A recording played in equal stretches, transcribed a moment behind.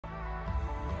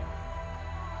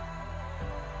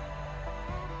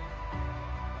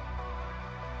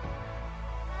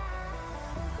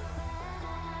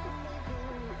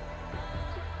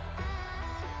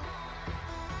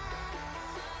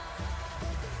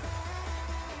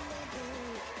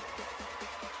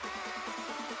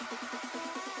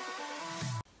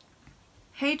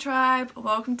Hey tribe,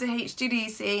 welcome to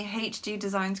HG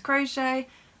Designs Crochet.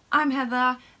 I'm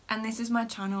Heather and this is my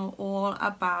channel all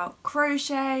about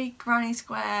crochet, granny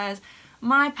squares,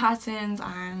 my patterns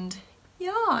and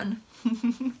yarn.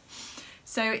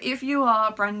 So if you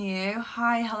are brand new,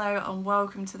 hi, hello and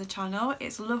welcome to the channel.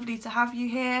 It's lovely to have you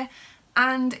here.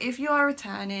 And if you are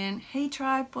returning, hey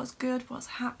tribe, what's good, what's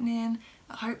happening?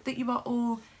 I hope that you are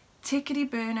all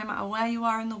tickety-boo no matter where you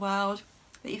are in the world,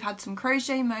 that you've had some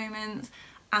crochet moments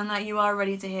and that you are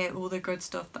ready to hear all the good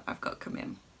stuff that I've got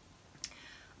coming.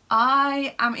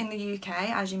 I am in the UK,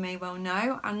 as you may well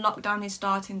know, and lockdown is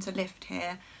starting to lift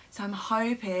here. So I'm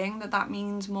hoping that that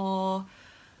means more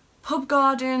pub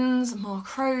gardens, more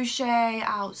crochet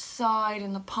outside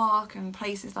in the park and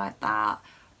places like that.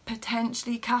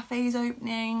 Potentially cafes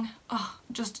opening. Oh,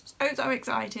 just so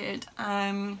excited.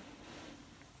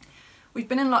 We've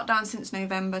been in lockdown since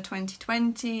November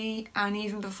 2020 and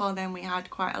even before then we had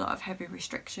quite a lot of heavy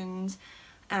restrictions.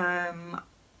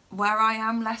 Where I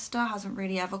am, Leicester, hasn't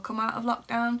really ever come out of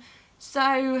lockdown,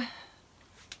 so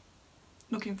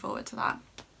looking forward to that.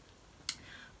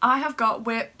 I have got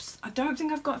whips. I don't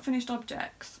think I've got finished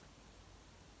objects,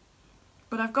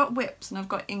 but I've got whips and I've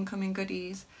got incoming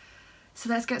goodies. So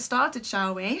let's get started,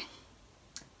 shall we?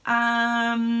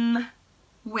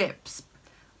 Whips.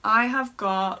 I have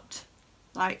got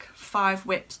like 5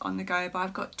 whips on the go, but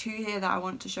I've got 2 here that I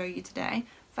want to show you today.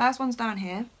 First one's down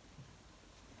here.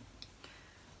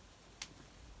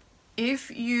 If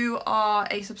you are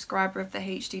a subscriber of the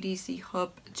HGDC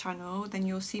Hub channel, then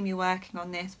you'll see me working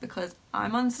on this because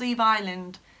I'm on Sleeve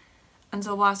Island, and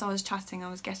so whilst I was chatting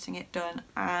I was getting it done,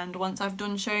 and once I've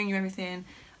done showing you everything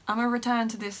I'm going to return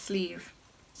to this sleeve.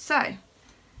 So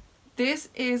this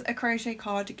is a crochet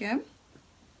cardigan.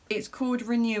 It's called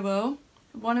Renewal.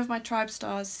 One of my tribe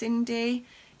stars, Cindy,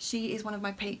 she is one of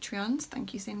my Patreons,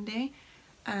 thank you Cindy.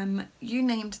 You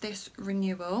named this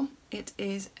Renewal. It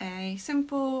is a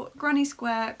simple granny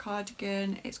square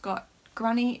cardigan. It's got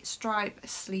granny stripe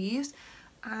sleeves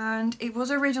and it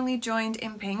was originally joined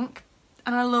in pink,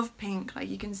 and I love pink, like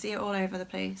you can see it all over the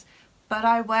place, but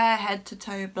I wear head to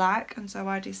toe black and so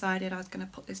I decided I was going to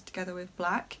put this together with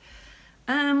black.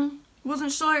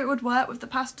 Wasn't sure it would work with the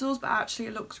pastels, but actually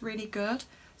it looks really good.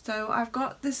 So I've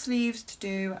got the sleeves to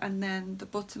do and then the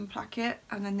button placket,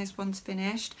 and then this one's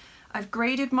finished. I've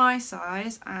graded my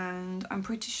size and I'm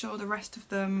pretty sure the rest of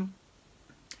them,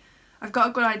 I've got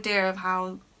a good idea of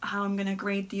how I'm going to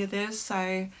grade the others.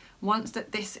 So once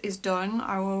that this is done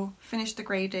I will finish the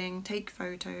grading, take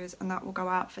photos, and that will go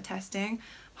out for testing.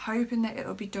 Hoping that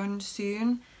it'll be done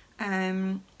soon.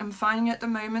 I'm finding at the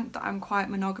moment that I'm quite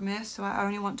monogamous, so I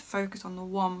only want to focus on the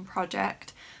one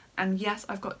project. And yes,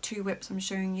 I've got 2 whips I'm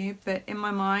showing you, but in my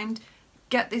mind,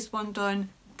 get this one done,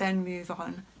 then move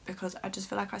on, because I just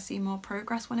feel like I see more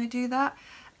progress when I do that,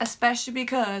 especially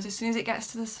because as soon as it gets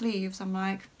to the sleeves, I'm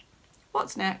like,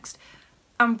 what's next?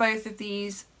 And both of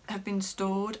these have been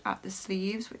stored at the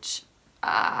sleeves, which,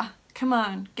 come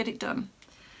on, get it done.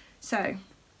 So,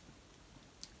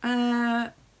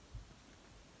 I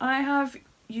have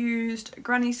used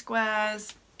granny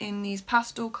squares in these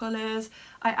pastel colours.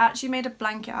 I actually made a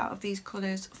blanket out of these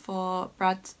colours for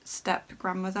Brad's step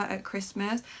grandmother at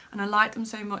Christmas, and I liked them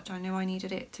so much I knew I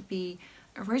needed it to be,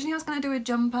 originally I was going to do a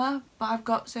jumper, but I've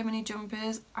got so many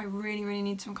jumpers, I really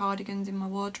need some cardigans in my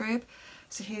wardrobe.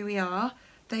 So here we are.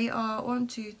 They are 1,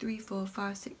 2, 3, 4,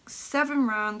 5, 6, 7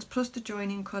 rounds plus the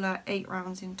joining colour, 8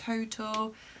 rounds in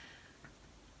total.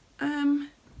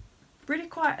 Really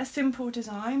quite a simple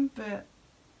design, but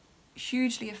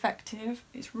hugely effective.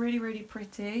 It's really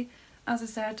pretty. As I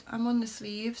said, I'm on the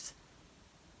sleeves.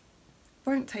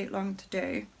 Won't take long to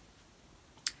do.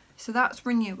 So that's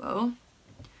Renewal.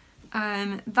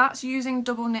 That's using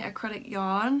double knit acrylic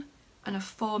yarn and a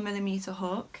 4mm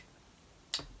hook.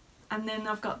 And then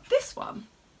I've got this one.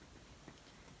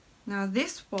 Now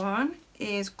this one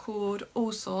is called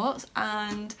All Sorts,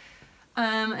 and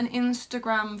an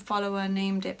Instagram follower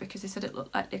named it because they said it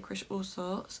looked like licorice all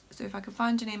sorts. So if I can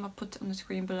find your name I'll put it on the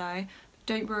screen below. But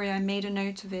don't worry, I made a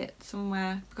note of it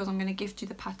somewhere because I'm going to gift you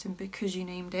the pattern because you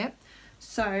named it.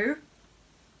 So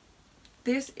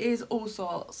this is All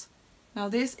Sorts. Now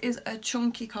this is a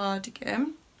chunky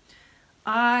cardigan.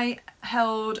 I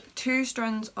held 2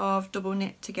 strands of double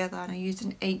knit together and I used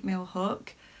an 8mm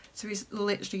hook, so it's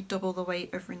literally double the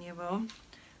weight of Renewal.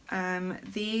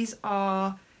 These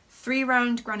are 3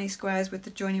 round granny squares with the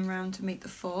joining round to make the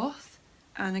 4th,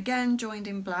 and again joined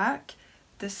in black.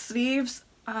 The sleeves,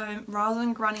 rather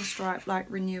than granny stripe like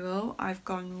Renewal, I've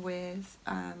gone with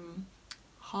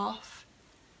half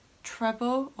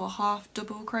treble or half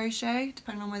double crochet,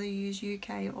 depending on whether you use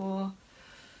UK or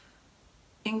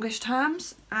English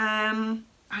terms, and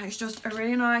it's just a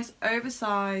really nice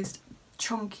oversized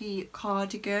chunky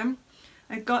cardigan.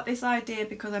 I got this idea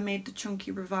because I made the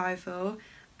chunky revival,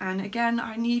 and again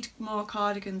I need more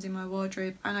cardigans in my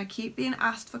wardrobe and I keep being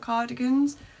asked for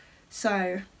cardigans.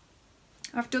 So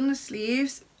I've done the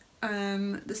sleeves.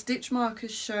 The stitch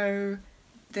markers show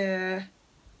the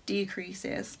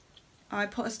decreases. I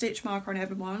put a stitch marker on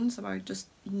everyone so I just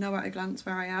know at a glance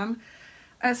where I am,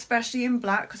 especially in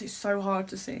black because it's so hard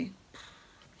to see.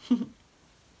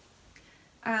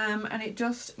 And it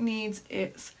just needs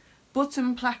its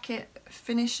button placket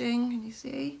finishing, can you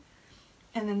see?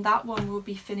 And then that one will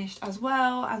be finished as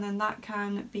well, and then that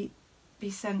can be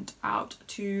sent out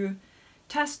to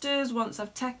testers once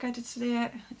I've tech edited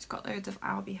it. It's got loads of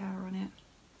Albie hair on it.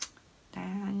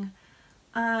 Dang.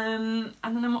 And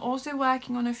then I'm also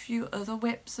working on a few other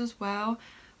whips as well.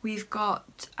 We've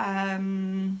got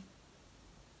they're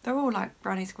all like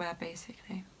granny square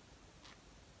basically.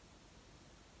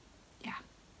 Yeah,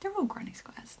 they're all granny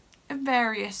squares of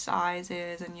various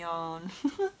sizes and yarn.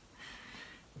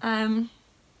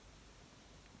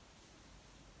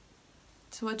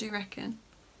 So what do you reckon?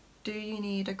 Do you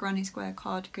need a granny square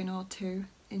cardigan or two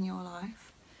in your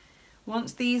life?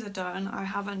 Once these are done, I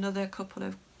have another couple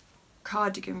of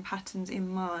cardigan patterns in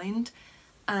mind.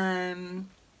 I'm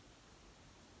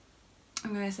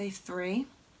going to say 3,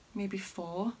 maybe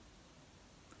 4.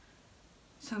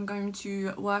 So I'm going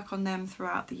to work on them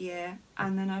throughout the year,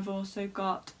 and then I've also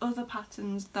got other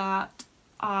patterns that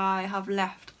I have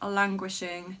left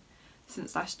languishing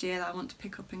since last year that I want to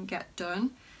pick up and get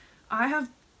done. I have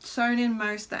sewn in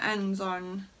most of the ends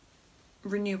on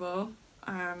renewal.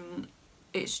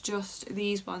 It's just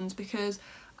these ones because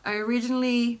I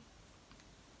originally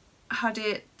had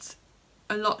it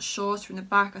a lot shorter in the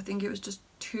back. I think it was just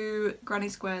 2 granny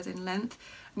squares in length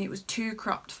and it was too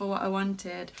cropped for what I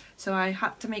wanted, so I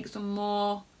had to make some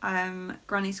more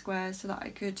granny squares so that I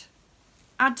could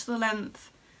add to the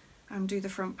length and do the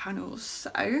front panels.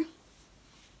 So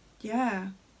yeah,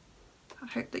 I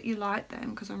hope that you like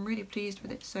them because I'm really pleased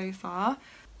with it so far.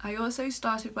 I also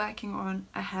started working on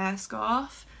a hair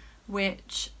scarf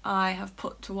which I have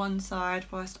put to one side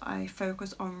whilst I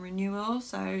focus on renewal,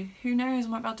 so who knows, I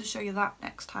might be able to show you that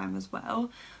next time as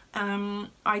well.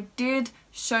 I did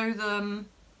show them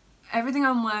everything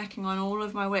I'm working on, all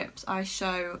of my whips I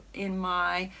show in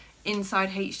my Inside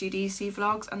HGDC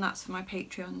vlogs, and that's for my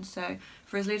Patreon. So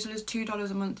for as little as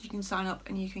 $2 a month you can sign up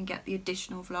and you can get the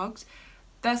additional vlogs.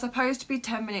 They're supposed to be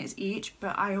 10 minutes each,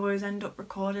 but I always end up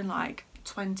recording like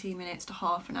 20 minutes to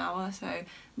half an hour, so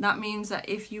that means that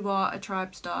if you are a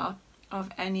tribe star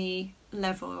of any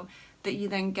level, that you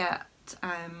then get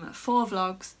 4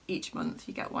 vlogs each month.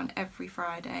 You get one every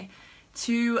Friday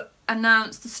to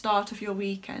announce the start of your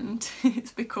weekend.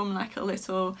 It's become like a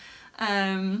little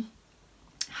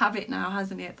habit now,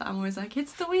 hasn't it, that I'm always like,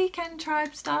 it's the weekend,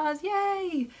 tribe stars,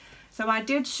 yay! So I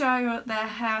did show their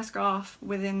hair scarf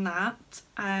within that,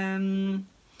 but I'm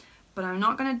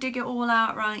not going to dig it all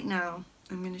out right now.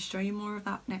 I'm going to show you more of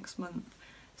that next month.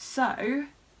 So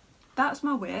that's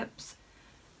my whips.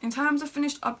 In terms of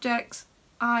finished objects,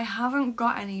 I haven't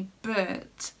got any,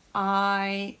 but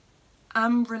I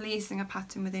am releasing a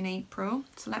pattern within April,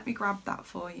 so let me grab that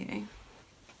for you.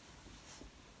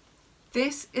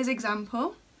 This is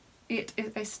example. It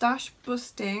is a stash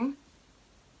busting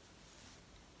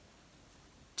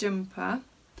jumper.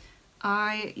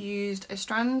 I used a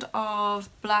strand of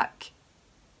black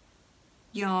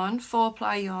yarn,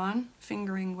 4-ply yarn,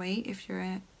 fingering weight if you're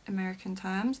in American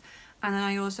terms, and then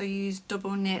I also used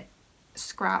double knit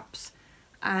scraps,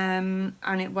 and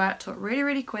it worked up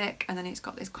really quick, and then it's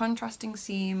got this contrasting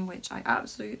seam which I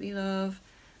absolutely love,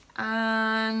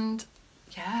 and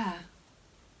yeah,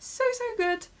 so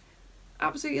good,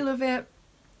 absolutely love it.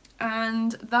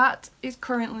 And that is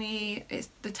currently,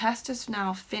 the test is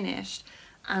now finished,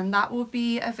 and that will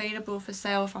be available for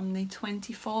sale from the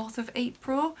 24th of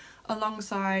April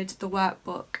alongside the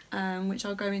workbook, which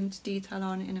I'll go into detail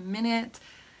on in a minute.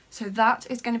 So that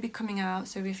is going to be coming out.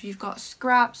 So if you've got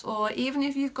scraps, or even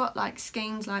if you've got like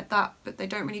skeins like that but they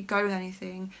don't really go with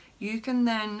anything, you can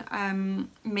then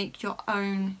make your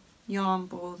own yarn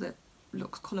ball that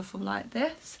looks colourful like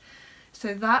this.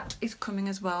 So that is coming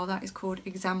as well. That is called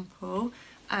Example.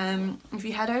 If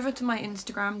you head over to my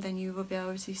Instagram, then you will be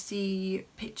able to see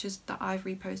pictures that I've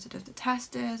reposted of the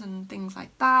testers and things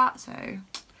like that. So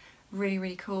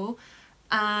really cool.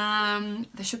 There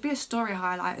should be a story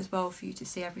highlight as well for you to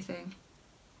see everything.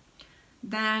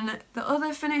 Then the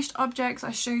other finished objects I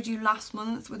showed you last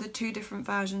month were the 2 different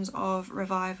versions of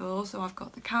Revival. So I've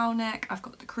got the cowl neck, I've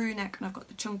got the crew neck, and I've got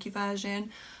the chunky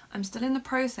version. I'm still in the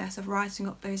process of writing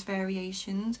up those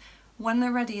variations. When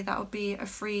they're ready, that will be a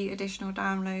free additional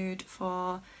download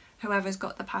for whoever's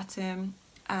got the pattern.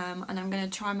 And I'm going to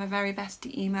try my very best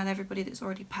to email everybody that's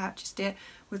already purchased it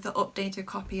with the updated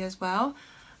copy as well.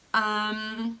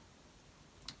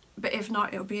 But if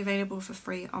not, it'll be available for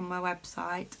free on my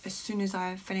website as soon as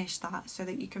I finish that, so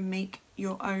that you can make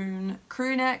your own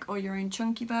crew neck or your own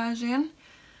chunky version.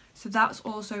 So that's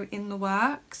also in the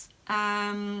works.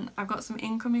 I've got some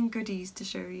incoming goodies to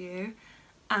show you,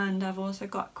 and I've also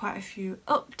got quite a few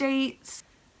updates.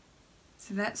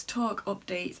 So let's talk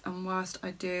updates, and whilst I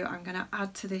do, I'm going to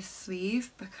add to this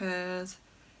sleeve because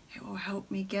it will help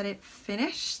me get it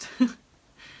finished.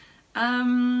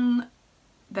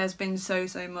 There's been so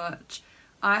much.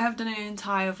 I have done an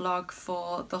entire vlog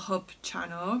for the Hub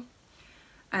channel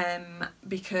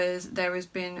because there has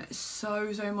been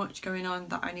so much going on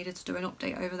that I needed to do an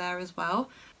update over there as well.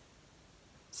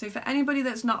 So for anybody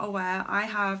that's not aware, I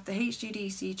have the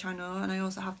HGDC channel and I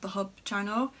also have the Hub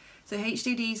channel. So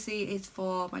HGDC is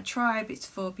for my tribe, it's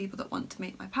for people that want to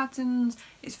make my patterns,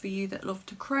 it's for you that love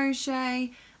to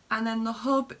crochet, and then the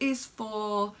Hub is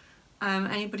for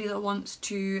anybody that wants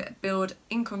to build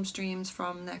income streams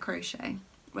from their crochet,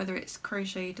 whether it's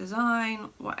crochet design,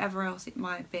 whatever else it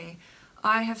might be.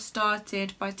 I have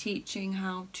started by teaching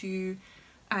how to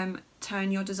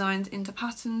turn your designs into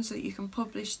patterns so that you can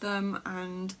publish them,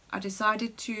 and I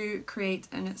decided to create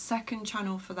a second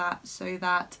channel for that so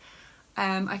that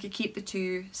I could keep the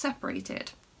 2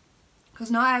 separated, because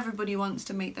not everybody wants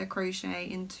to make their crochet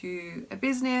into a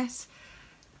business.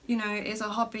 You know, it's a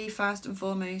hobby first and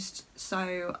foremost,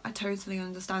 so I totally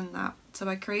understand that. So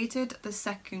I created the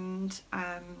second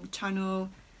channel,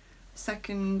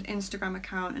 second Instagram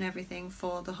account and everything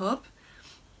for the Hub,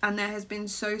 and there has been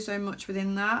so much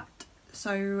within that.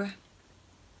 So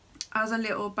as a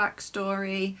little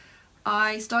backstory,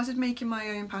 I started making my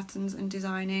own patterns and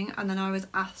designing, and then I was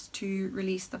asked to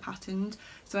release the patterns.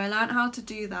 So I learned how to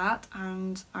do that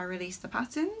and I released the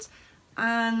patterns.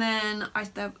 And then I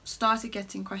started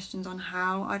getting questions on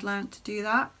how I'd learnt to do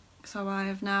that, so I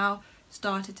have now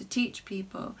started to teach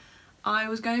people. I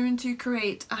was going to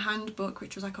create a handbook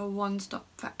which was like a one-stop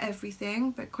for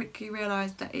everything, but quickly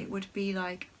realised that it would be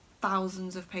like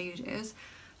thousands of pages.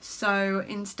 So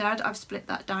instead I've split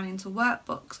that down into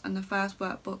workbooks, and the first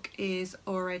workbook is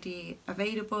already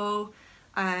available.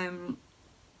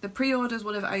 The pre-orders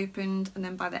will have opened, and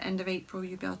then by the end of April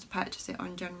you'll be able to purchase it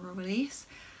on general release.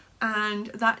 And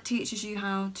that teaches you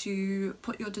how to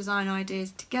put your design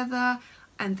ideas together,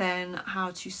 and then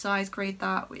how to size grade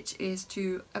that, which is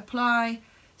to apply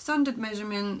standard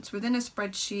measurements within a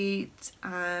spreadsheet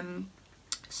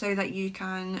so that you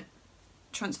can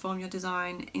transform your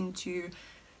design into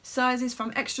sizes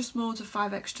from extra small to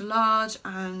 5 extra large.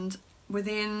 And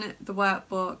within the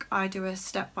workbook I do a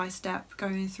step-by-step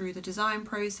going through the design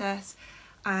process.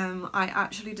 I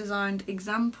actually designed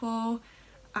example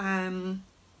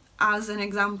as an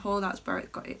example, that's where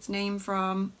it got its name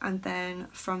from, and then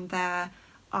from there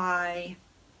I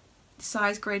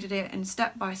size graded it in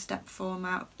step-by-step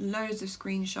format, loads of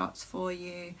screenshots for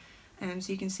you,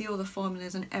 so you can see all the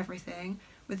formulas and everything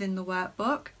within the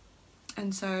workbook.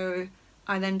 And so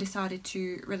I then decided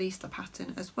to release the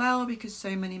pattern as well because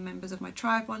so many members of my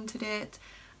tribe wanted it,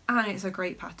 and it's a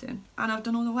great pattern, and I've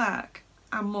done all the work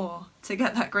and more to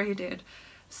get that graded.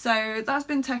 So that's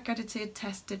been tech edited,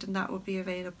 tested, and that will be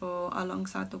available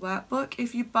alongside the workbook.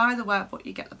 If you buy the workbook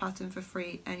you get the pattern for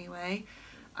free anyway,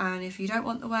 and if you don't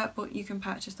want the workbook you can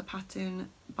purchase the pattern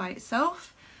by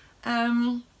itself.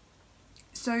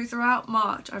 So throughout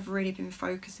March I've really been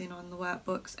focusing on the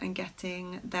workbooks and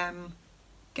getting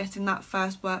that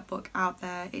first workbook out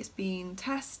there. It's been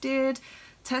tested.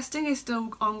 Testing is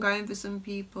still ongoing for some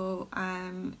people.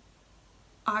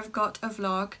 I've got a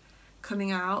vlog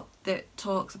coming out that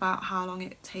talks about how long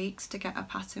it takes to get a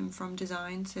pattern from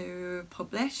design to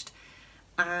published,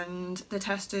 and the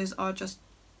testers are just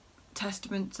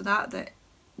testament to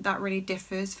that really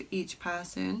differs for each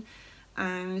person.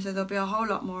 So there'll be a whole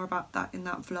lot more about that in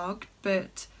that vlog,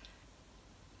 but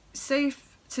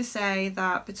safe to say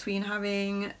that between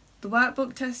having the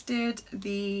workbook tested,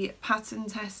 the pattern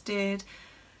tested,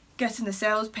 getting the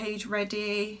sales page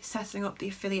ready, setting up the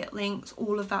affiliate links,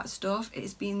 all of that stuff,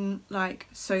 it's been like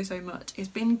so much. It's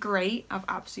been great, I've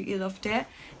absolutely loved it.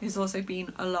 It's also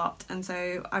been a lot, and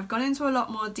so I've gone into a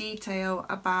lot more detail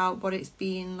about what it's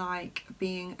been like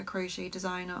being a crochet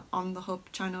designer on the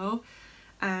Hub channel.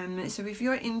 So if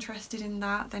you're interested in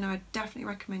that, then I definitely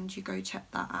recommend you go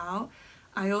check that out.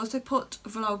 I also put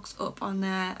vlogs up on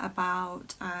there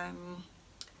about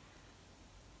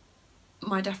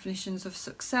my definitions of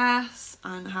success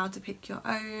and how to pick your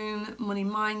own, money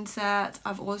mindset.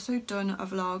 I've also done a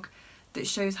vlog that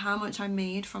shows how much I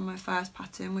made from my first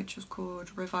pattern, which was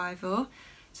called Revival.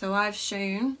 So I've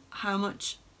shown how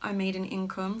much I made in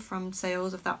income from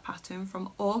sales of that pattern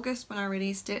from August when I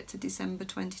released it to December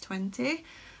 2020.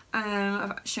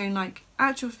 I've shown like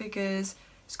actual figures,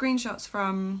 screenshots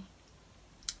from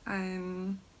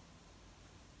the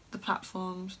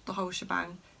platforms, the whole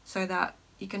shebang, so that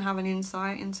you can have an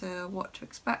insight into what to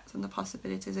expect and the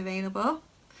possibilities available.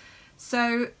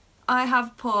 So I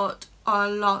have put a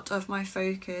lot of my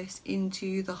focus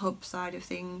into the hub side of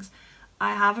things.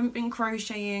 I haven't been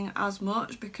crocheting as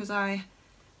much because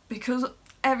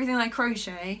everything I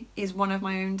crochet is one of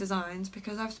my own designs,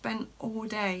 because I've spent all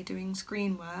day doing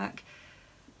screen work.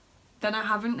 Then I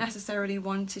haven't necessarily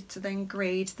wanted to then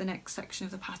grade the next section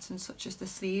of the pattern, such as the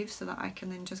sleeves, so that I can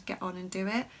then just get on and do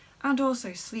it. And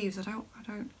also sleeves,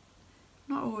 I'm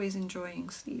not always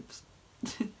enjoying sleeves.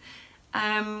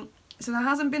 So there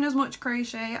hasn't been as much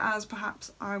crochet as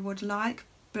perhaps I would like,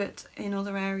 but in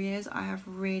other areas I have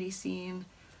really seen,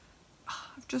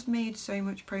 I've just made so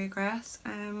much progress.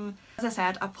 As I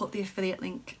said, I put the affiliate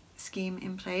link scheme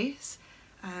in place.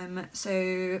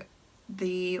 So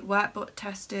the workbook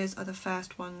testers are the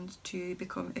first ones to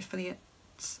become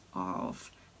affiliates of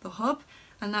the hub,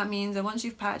 and that means that once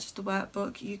you've purchased the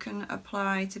workbook you can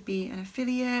apply to be an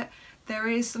affiliate. There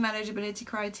is some eligibility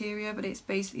criteria, but it's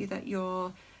basically that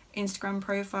your Instagram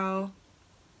profile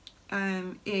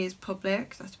is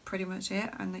public, that's pretty much it,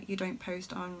 and that you don't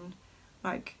post on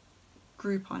like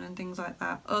Groupon and things like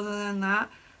that. Other than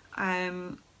that,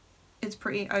 it's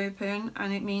pretty open,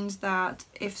 and it means that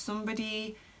if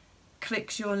somebody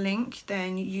clicks your link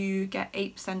then you get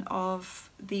 8% of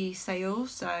the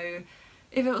sales. So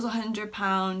if it was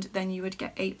 £100 then you would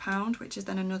get £8, which is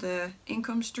then another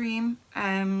income stream.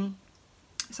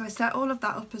 So I set all of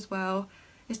that up as well.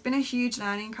 It's been a huge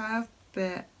learning curve,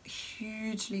 but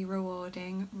hugely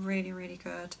rewarding, really, really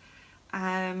good.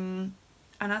 And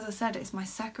as I said, it's my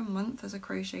second month as a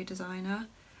crochet designer,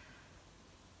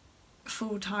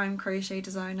 full-time crochet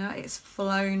designer. It's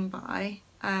flown by.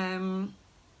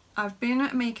 I've been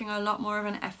making a lot more of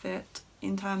an effort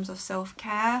in terms of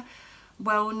self-care,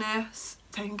 wellness,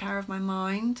 taking care of my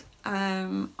mind.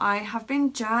 I have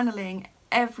been journaling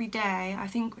every day. I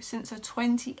think since the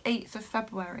 28th of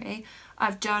February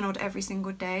I've journaled every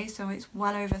single day, so it's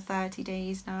well over 30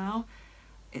 days now.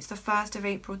 It's the 1st of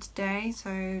April today,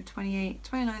 so 28,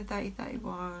 29, 30,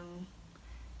 31,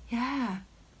 yeah,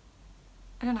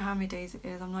 I don't know how many days it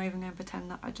is. I'm not even going to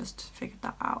pretend that I just figured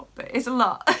that out, but it's a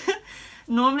lot.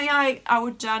 Normally I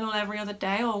would journal every other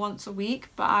day or once a week,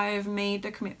 but I've made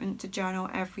the commitment to journal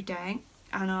every day,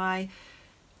 and I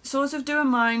sort of do a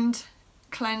mind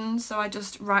cleanse. So I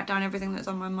just write down everything that's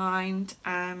on my mind,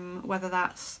 whether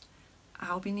that's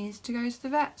Albie needs to go to the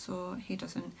vets or he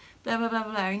doesn't, blah blah blah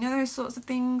blah, you know, those sorts of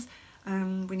things.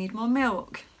 We need more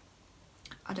milk.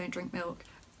 I don't drink milk,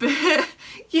 but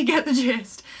you get the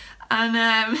gist.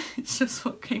 And it's just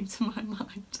what came to my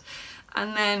mind.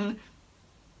 And then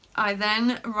I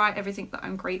then write everything that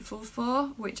I'm grateful for,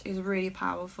 which is really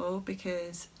powerful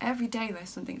because every day there's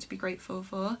something to be grateful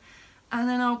for. And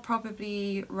then I'll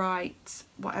probably write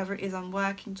whatever it is I'm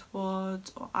working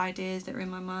towards or ideas that are in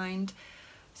my mind.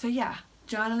 So yeah,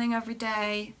 journaling every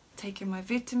day, taking my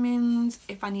vitamins.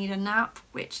 If I need a nap,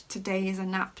 which today is a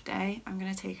nap day, I'm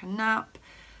going to take a nap.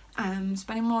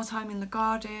 Spending more time in the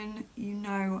garden. You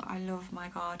know I love my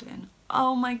garden.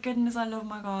 Oh my goodness, I love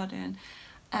my garden.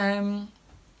 And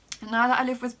now that I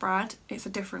live with Brad, it's a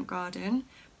different garden,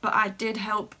 but I did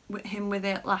help him with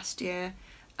it last year,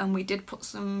 and we did put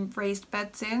some raised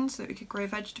beds in so that we could grow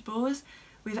vegetables.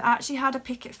 We've actually had a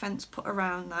picket fence put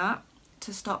around that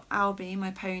to stop Albie,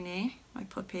 my pony, my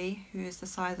puppy, who is the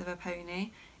size of a pony,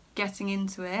 getting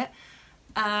into it,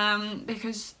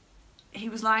 because he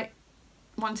was like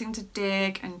wanting to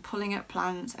dig and pulling at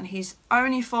plants, and he's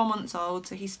only 4 months old,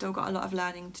 so he's still got a lot of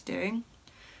learning to do.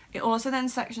 It also then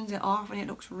sections it off and it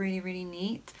looks really, really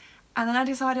neat. And then I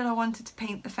decided I wanted to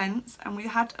paint the fence, and we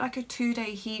had like a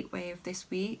 2-day heat wave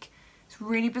this week. It's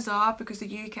really bizarre because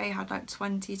the UK had like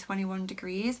 20, 21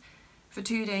 degrees for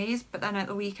 2 days, but then at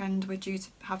the weekend we're due to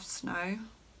have snow.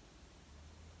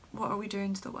 What are we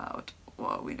doing to the world?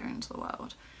 What are we doing to the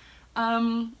world?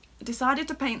 Decided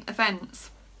to paint the fence,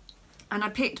 and I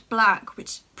picked black,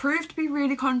 which proved to be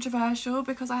really controversial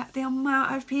because the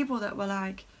amount of people that were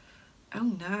like,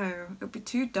 oh no, it'll be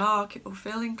too dark, it will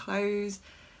feel enclosed,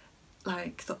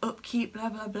 like the upkeep, blah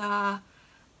blah blah.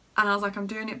 And I was like, I'm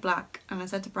doing it black. And I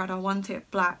said to Brad, I want it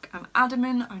black. I'm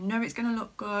adamant, I know it's going to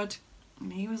look good.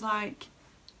 And he was like,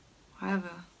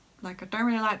 whatever. Like, I don't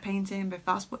really like painting, but if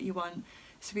that's what you want.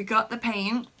 So we got the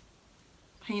paint,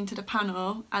 painted a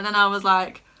panel, and then I was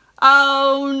like,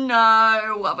 oh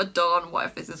no, what have I done? What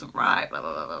if this isn't right? Blah,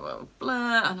 blah, blah, blah, blah,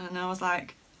 blah. And then I was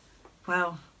like,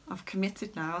 well, I've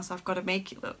committed now, so I've got to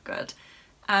make it look good.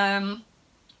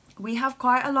 We have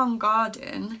quite a long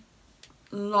garden,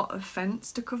 a lot of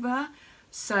fence to cover.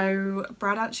 So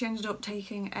Brad actually ended up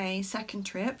taking a second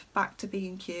trip back to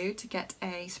B&Q to get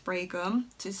a spray gun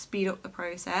to speed up the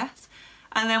process.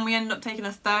 And then we ended up taking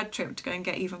a third trip to go and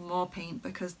get even more paint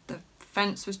because the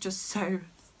fence was just so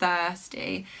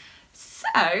thirsty.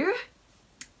 So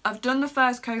I've done the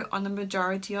first coat on the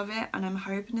majority of it, and I'm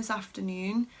hoping this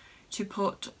afternoon to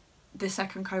put the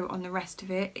second coat on the rest of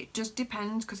it. It just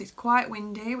depends because it's quite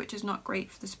windy, which is not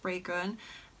great for the spray gun,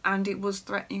 and it was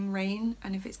threatening rain,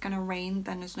 and if it's going to rain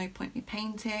then there's no point me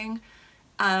painting.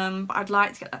 But I'd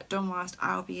like to get that done whilst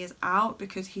Albie is out,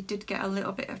 because he did get a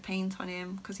little bit of paint on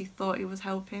him because he thought he was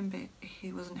helping, but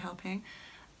he wasn't helping.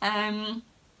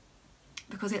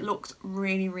 Because it looks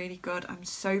really, really good. I'm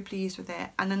so pleased with it.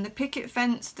 And then the picket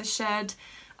fence, the shed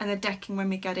and the decking when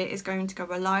we get it is going to go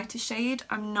a lighter shade.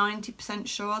 I'm 90%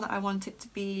 sure that I want it to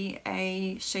be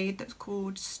a shade that's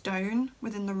called Stone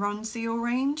within the Ronseal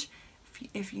range.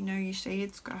 If you know your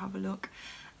shades, go have a look.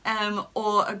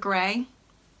 Or a grey.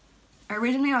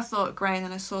 Originally I thought grey, and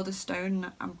then I saw the Stone,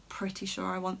 and I'm pretty sure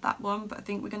I want that one, but I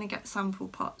think we're going to get sample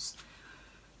pots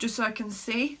just so I can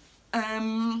see.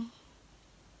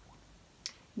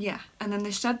 Yeah, and then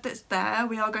the shed that's there,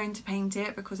 we are going to paint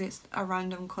it because it's a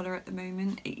random colour at the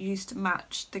moment. It used to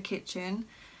match the kitchen.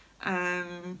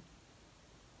 The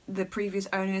previous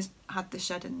owners had the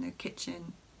shed and the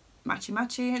kitchen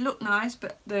matchy-matchy. It looked nice,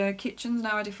 but the kitchen's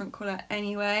now a different colour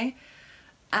anyway.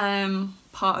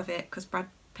 Part of it, because Brad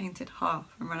painted half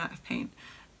and ran out of paint.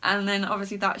 And then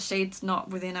obviously that shade's not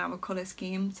within our colour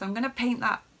scheme, so I'm going to paint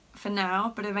that for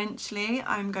now, but eventually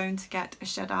I'm going to get a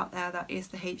shed out there that is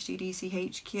the HGDC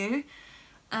HQ.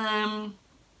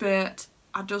 But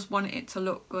I just want it to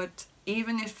look good.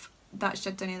 Even if that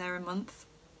shed's only there a month,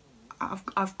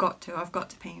 I've got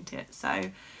to paint it.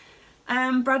 So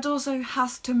Brad also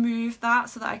has to move that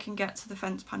so that I can get to the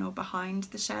fence panel behind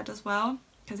the shed as well,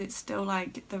 because it's still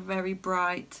like the very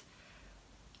bright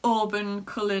auburn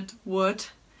coloured wood.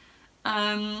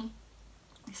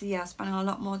 So yeah, spending a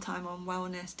lot more time on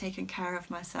wellness, taking care of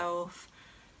myself,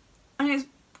 and it's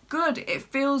good. It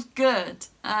feels good.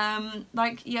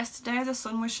 Like yesterday the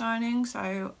sun was shining,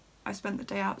 so I spent the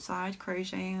day outside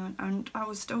crocheting, and I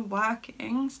was still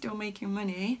working, still making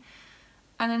money.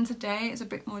 And then today it's a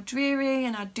bit more dreary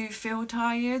and I do feel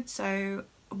tired, so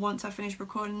once I finish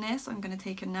recording this I'm going to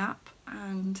take a nap.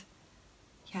 And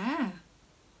yeah,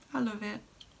 I love it.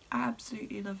 I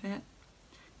absolutely love it.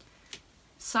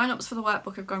 Sign-ups for the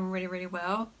workbook have gone really, really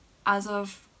well. As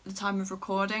of the time of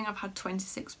recording, I've had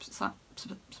 26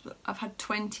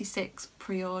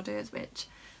 pre-orders, which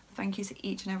thank you to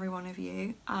each and every one of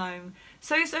you. I'm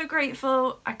so, so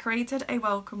grateful. I created a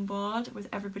welcome board with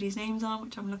everybody's names on,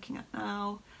 which I'm looking at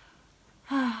now.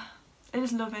 I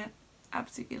just love it.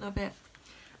 Absolutely love it.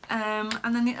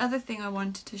 And then the other thing I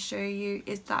wanted to show you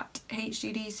is that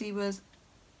HGDC was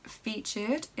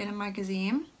featured in a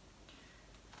magazine.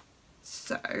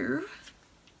 So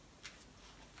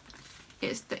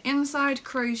it's the Inside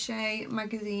Crochet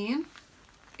magazine.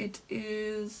 It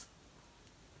is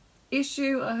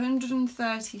issue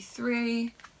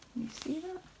 133. Can you see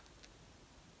that?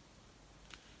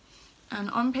 And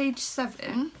on page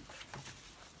 7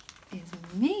 is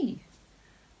me.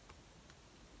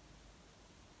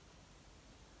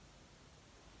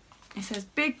 It says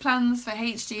big plans for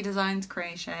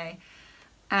HGDesignsCrochet.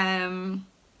 And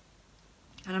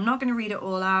I'm not going to read it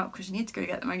all out because you need to go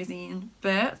get the magazine,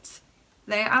 but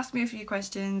they asked me a few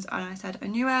questions and I said I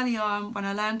knew early on when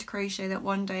I learned to crochet that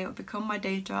one day it would become my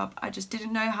day job. I just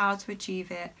didn't know how to achieve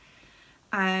it.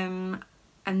 And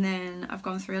then I've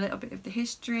gone through a little bit of the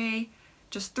history.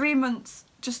 Just 3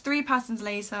 patterns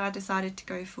later I decided to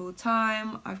go full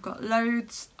time. I've got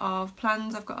loads of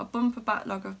plans. I've got a bumper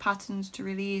backlog of patterns to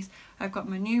release. I've got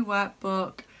my new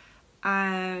workbook.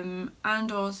 And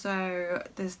also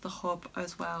there's the hub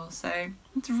as well, so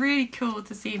it's really cool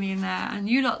to see me in there, and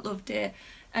you lot loved it.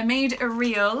 I made a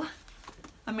reel,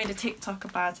 I made a TikTok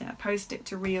about it, I posted it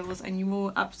to reels and you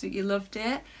all absolutely loved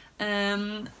it.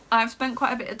 I've spent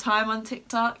quite a bit of time on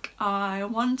TikTok. I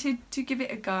wanted to give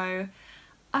it a go.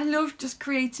 I love just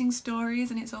creating stories,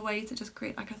 and it's a way to just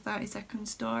create like a 30-second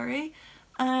story.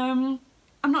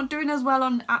 I'm not doing as well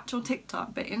on actual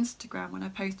TikTok, but Instagram, when I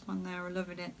post them on there, I'm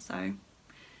loving it. So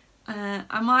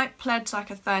I might pledge like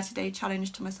a 30-day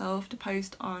challenge to myself to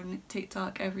post on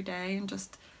TikTok every day and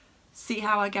just see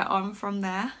how I get on from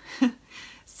there.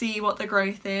 See what the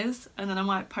growth is, and then I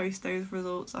might post those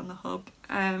results on the hub.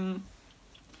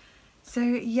 So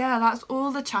yeah, that's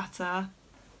all the chatter.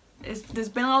 There's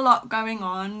been a lot going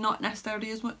on, not necessarily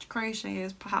as much crochet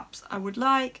as perhaps I would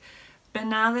like, but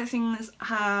now that things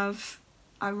have,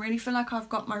 I really feel like I've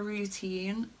got my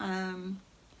routine.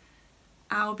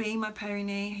 Albie, my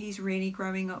pony, he's really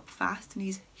growing up fast and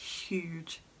he's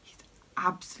huge. He's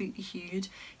absolutely huge.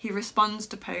 He responds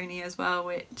to Pony as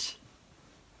well,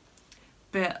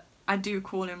 but I do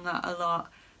call him that a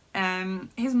lot.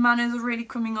 His manners are really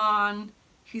coming on.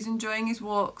 He's enjoying his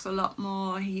walks a lot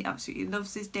more. He absolutely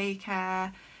loves his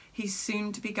daycare. He's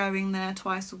soon to be going there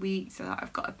twice a week, so that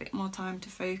I've got a bit more time to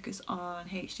focus on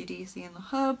HGDC and the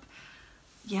hub.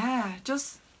 Yeah,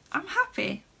 just, I'm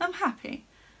happy. I'm happy.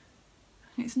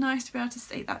 It's nice to be able to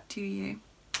say that to you.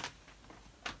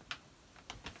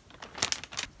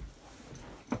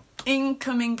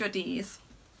 Incoming goodies.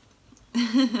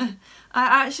 I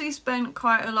actually spent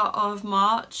quite a lot of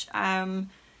March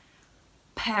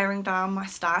paring down my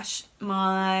stash.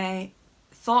 My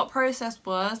thought process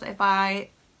was that if I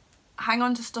hang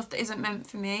on to stuff that isn't meant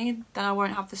for me, then I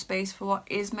won't have the space for what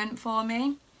is meant for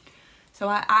me. So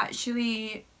I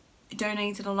actually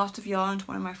donated a lot of yarn to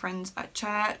one of my friends at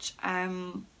church.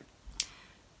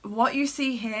 What you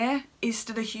see here is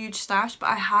still a huge stash, but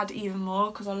I had even more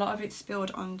because a lot of it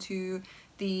spilled onto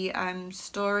the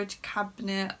storage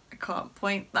cabinet. I can't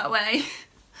point that way.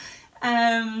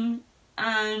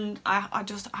 And I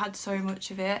just had so much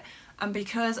of it, and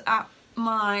because at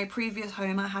my previous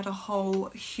home I had a whole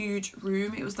huge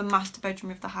room, it was the master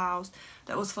bedroom of the house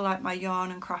that was for like my yarn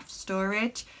and craft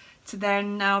storage, to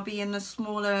then now be in the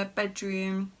smaller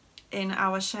bedroom in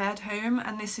our shared home,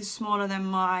 and this is smaller than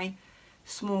my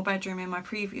small bedroom in my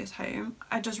previous home.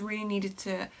 I just really needed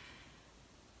to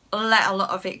let a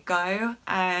lot of it go,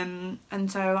 and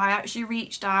so I actually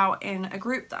reached out in a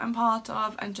group that I'm part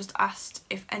of and just asked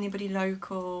if anybody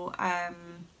local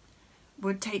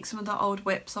would take some of the old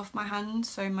whips off my hands.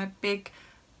 So my big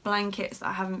blankets that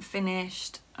I haven't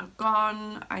finished are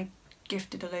gone. I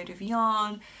gifted a load of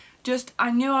yarn. Just,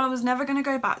 I knew I was never going to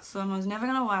go back to them, I was never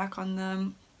going to work on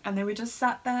them, and they were just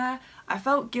sat there. I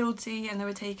felt guilty and they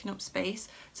were taking up space,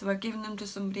 so I've given them to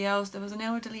somebody else. There was an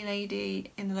elderly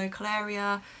lady in the local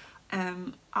area.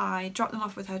 I dropped them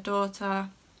off with her daughter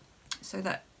so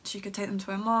that she could take them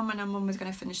to her mum, and her mum was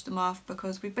going to finish them off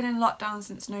because we've been in lockdown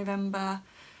since November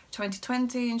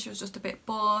 2020 and she was just a bit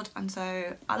bored, and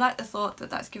so I like the thought that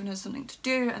that's given her something to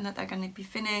do and that they're going to be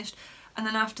finished. And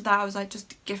then after that I was like,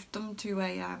 just gift them to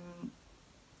a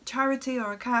charity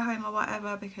or a care home or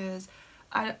whatever, because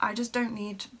I just don't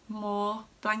need more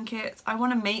blankets. I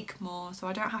want to make more so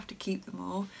I don't have to keep them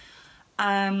all.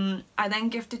 I then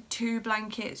gifted 2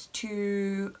 blankets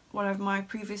to one of my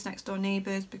previous next door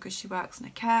neighbours because she works in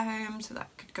a care home, so that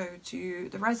could go to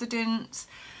the residents.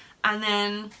 And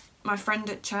then my friend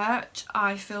at church,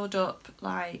 I filled up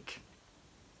like,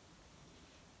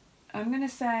 I'm going to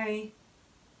say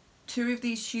 2 of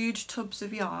these huge tubs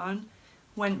of yarn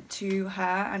went to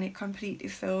her, and it completely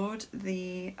filled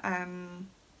the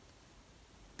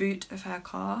boot of her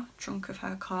car, trunk of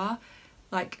her car,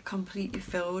 like completely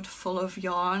filled full of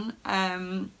yarn.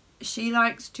 She's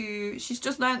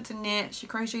just learnt to knit, she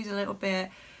crochets a little bit,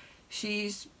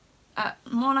 she's at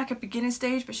more like a beginner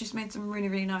stage, but she's made some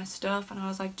really nice stuff, and I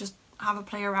was like, just have a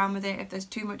play around with it. If there's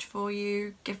too much for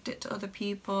you, gift it to other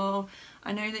people.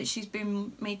 I know that she's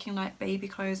been making like baby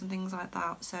clothes and things like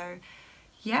that, so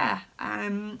yeah,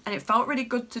 and it felt really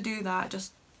good to do that,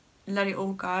 just let it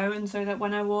all go, and so that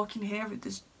when I walk in here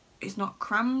it's not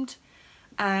crammed.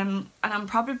 And I'm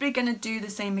probably going to do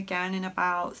the same again in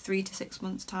about 3 to 6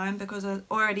 months time, because there's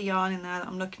already yarn in there that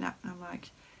I'm looking at and I'm like,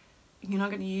 you're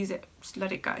not going to use it, just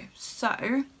let it go.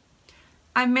 So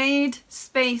I made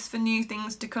space for new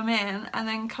things to come in, and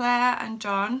then Claire and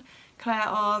John, Claire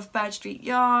of Bird Street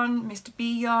Yarn, Mr.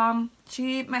 B Yarn,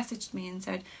 she messaged me and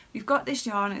said, we've got this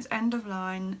yarn, it's end of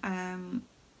line,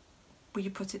 will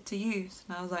you put it to use?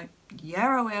 And I was like,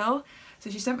 yeah, I will. So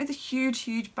she sent me this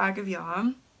huge bag of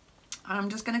yarn, and I'm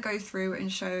just going to go through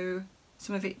and show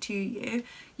some of it to you.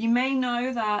 You may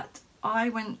know that I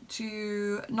went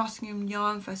to Nottingham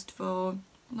Yarn Festival,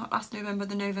 not last November,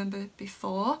 the November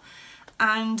before,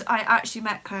 and I actually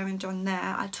met Claire and John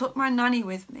there. I took my nanny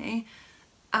with me,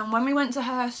 and when we went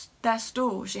to their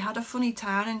stall, she had a funny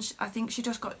turn, and I think she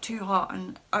just got too hot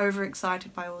and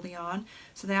overexcited by all the yarn,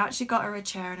 so they actually got her a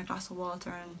chair and a glass of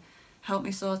water and helped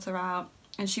me sort her out.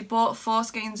 and she bought 4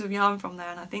 skeins of yarn from there,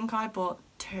 and I think I bought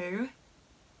 2.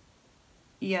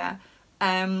 Yeah.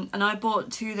 And I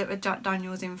bought 2 that were Jack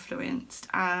Daniels influenced,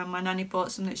 and my nanny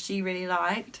bought some that she really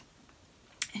liked,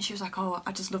 and she was like, oh,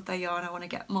 I just love their yarn, I want to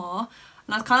get more.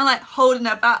 And I was kind of like holding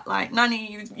her back, like,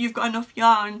 Nanny, you've got enough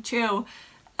yarn, chill.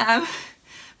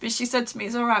 But she said to me,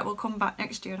 it's alright, we'll come back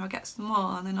next year and I'll get some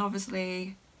more. And then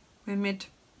obviously we're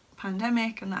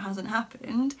mid-pandemic and that hasn't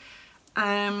happened.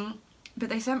 But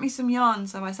they sent me some yarn,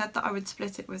 so I said that I would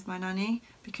split it with my nanny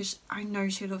because I know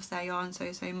she loves their yarn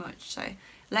so much. So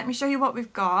let me show you what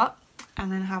we've got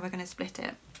and then how we're going to split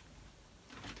it.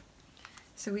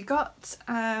 So we got,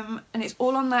 and it's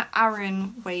all on their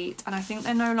Aran weight, and I think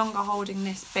they're no longer holding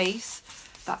this base.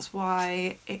 That's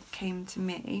why it came to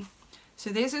me. So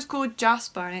this is called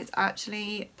Jasper, and it's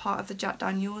actually part of the Jack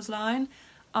Daniels line.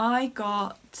 I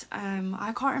got,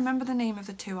 I can't remember the name of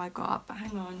the 2 I got, but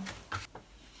hang on.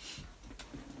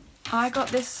 I got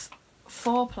this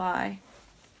 4-ply.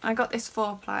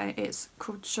 It's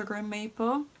called Sugar and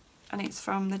Maple, and it's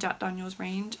from the Jack Daniels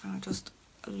range. And I just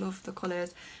love the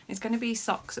colours. It's going to be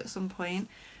socks at some point.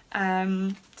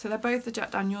 So they're both the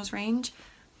Jack Daniels range.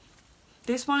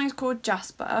 This one is called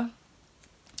Jasper,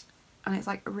 and it's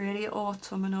like really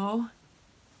autumnal,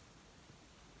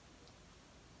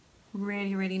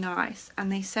 really nice.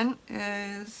 And they sent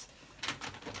us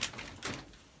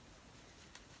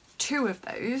 2 of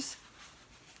those.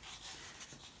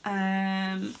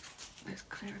 Let's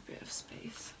clear a bit of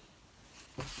space.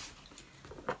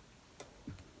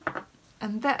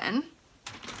 And then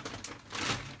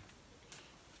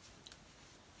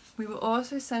we were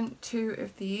also sent 2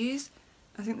 of these.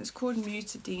 I think it's called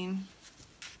Mutadine.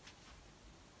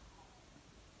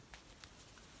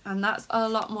 And that's a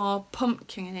lot more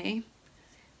pumpkin-y,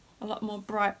 a lot more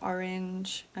bright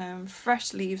orange,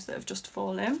 fresh leaves that have just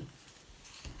fallen.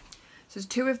 So there's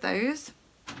 2 of those.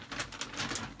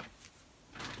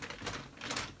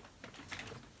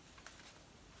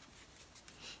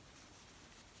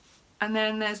 And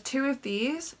then there's 2 of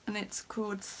these, and it's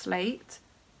called Slate.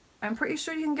 I'm pretty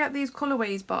sure you can get these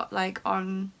colourways, but like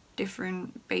on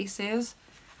different bases.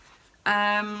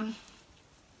 I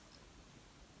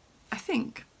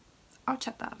think. I'll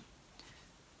check that.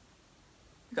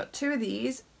 We've got 2 of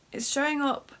these. It's showing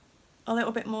up a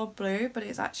little bit more blue, but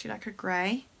it's actually like a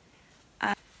grey.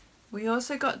 We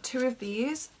also got 2 of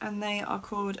these, and they are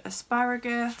called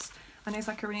Asparagus, and it's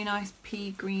like a really nice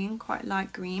pea green, quite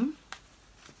light green.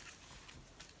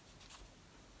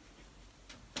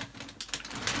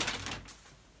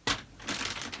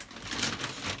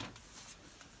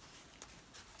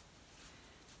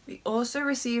 We also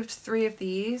received 3 of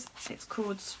these. It's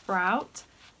called Sprout.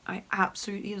 I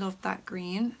absolutely love that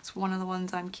green. It's one of the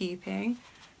ones I'm keeping.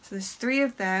 So there's 3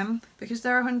 of them. Because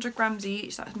they're 100 grams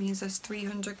each, that means there's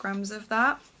 300 grams of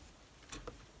that.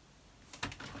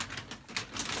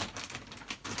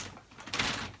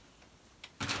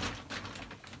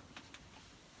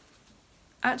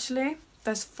 Actually,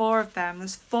 there's 4 of them.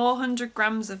 There's 400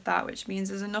 grams of that, which means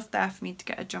there's enough there for me to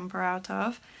get a jumper out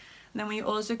of. And then we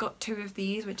also got 2 of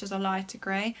these, which is a lighter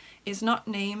grey. It's not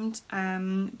named,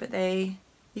 but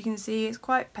you can see it's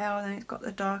quite pale, and then it's got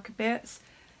the darker bits,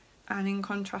 and in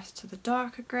contrast to the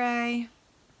darker grey.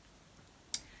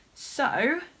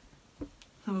 So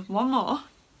there was 1 more,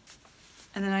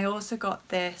 and then I also got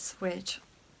this, which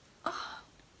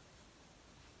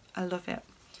I love it.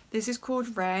 This is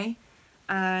called Ray,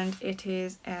 and it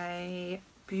is a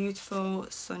beautiful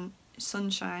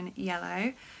sunshine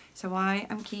yellow. So I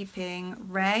am keeping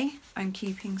Ray, I'm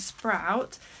keeping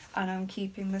Sprout, and I'm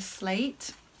keeping the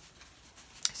Slate.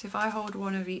 So if I hold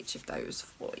one of each of those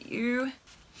for you,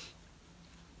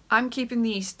 I'm keeping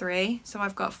these 3. So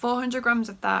I've got 400 grams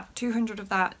of that, 200 of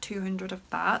that, 200 of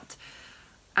that.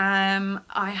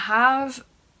 I have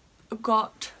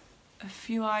got a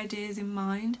few ideas in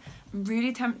mind. I'm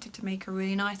really tempted to make a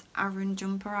really nice Aran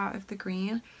jumper out of the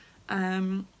green.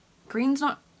 Green's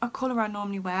not a colour I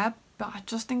normally wear, but I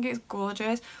just think it's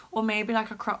gorgeous. Or maybe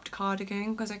like a cropped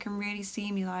cardigan, because I can really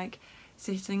see me like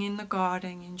sitting in the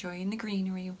garden, enjoying the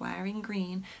greenery, wearing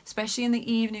green, especially in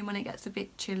the evening when it gets a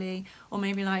bit chilly, or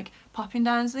maybe like popping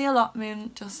down to the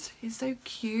allotment. Just, it's so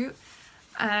cute.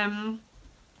 And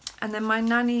then my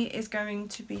nanny is going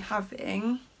to be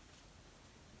having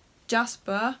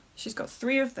Jasper. She's got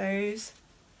 3 of those,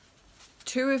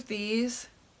 2 of these,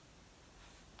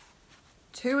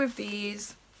 2 of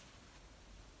these,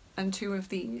 and 2 of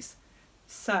these.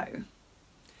 So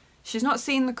she's not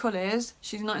seen the colours,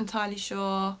 she's not entirely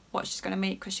sure what she's going to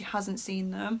make because she hasn't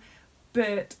seen them,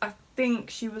 but I think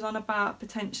she was on about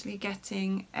potentially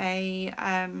getting a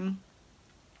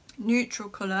neutral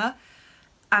colour,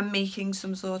 and making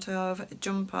some sort of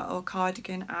jumper or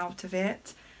cardigan out of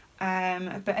it.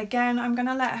 But again, I'm going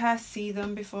to let her see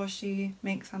them before she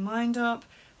makes her mind up.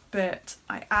 But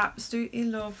I absolutely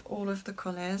love all of the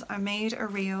colours. I made a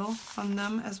reel on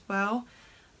them as well.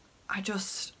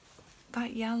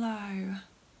 That yellow, I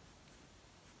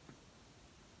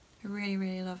really,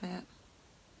 really love it.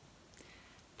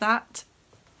 That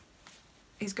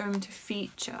is going to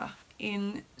feature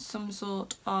in some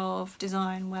sort of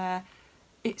design where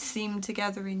it's seamed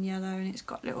together in yellow and it's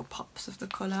got little pops of the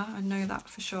colour. I know that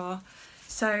for sure.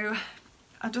 So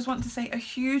I just want to say a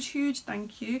huge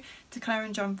thank you to Claire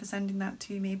and John for sending that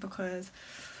to me, because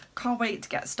can't wait to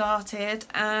get started.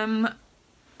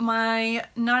 My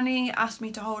nanny asked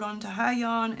me to hold on to her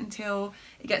yarn until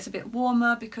it gets a bit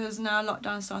warmer, because now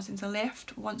lockdown's starting to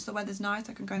lift. Once the weather's nice,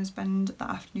 I can go and spend the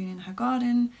afternoon in her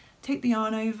garden, take the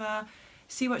yarn over,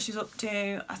 see what she's up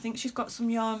to. I think she's got some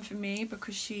yarn for me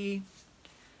because we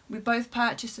both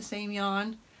purchased the same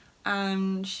yarn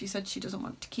and she said she doesn't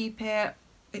want to keep it.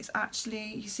 It's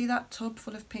actually, you see that tub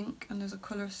full of pink and there's a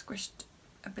colour squished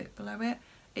a bit below it?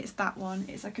 It's that one.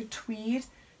 It's like a tweed.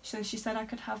 So she said I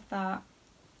could have that.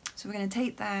 So we're going to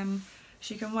take them.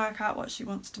 She can work out what she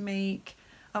wants to make.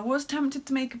 I was tempted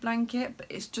to make a blanket, but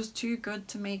it's just too good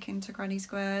to make into granny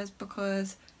squares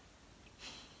because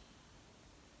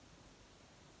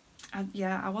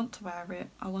I want to wear it.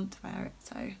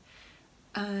 So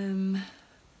I'm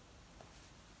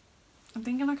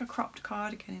thinking like a cropped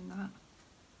cardigan in that.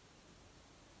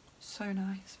 So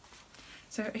nice.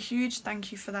 So a huge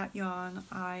thank you for that yarn.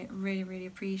 I really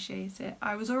appreciate it.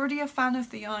 I was already a fan of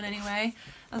the yarn anyway.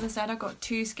 As I said, I've got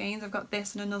 2 skeins. I've got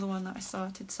this and another one that I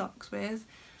started socks with.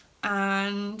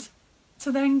 And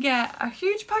to then get a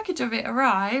huge package of it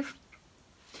arrive.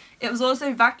 It was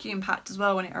also vacuum packed as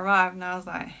well when it arrived, and I was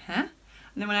like, huh?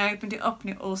 And then when I opened it up and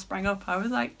it all sprang up, I was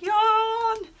like,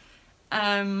 yarn!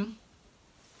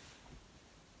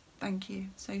 Thank you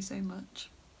so much.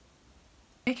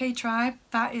 Okay tribe,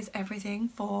 that is everything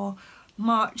for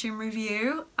March in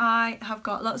review. I have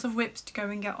got lots of whips to go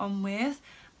and get on with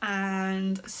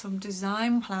and some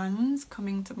design plans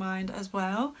coming to mind as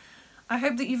well. I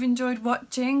hope that you've enjoyed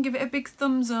watching. Give it a big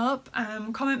thumbs up,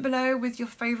 comment below with your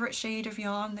favourite shade of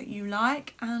yarn that you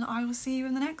like, and I will see you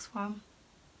in the next one.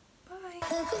 Bye.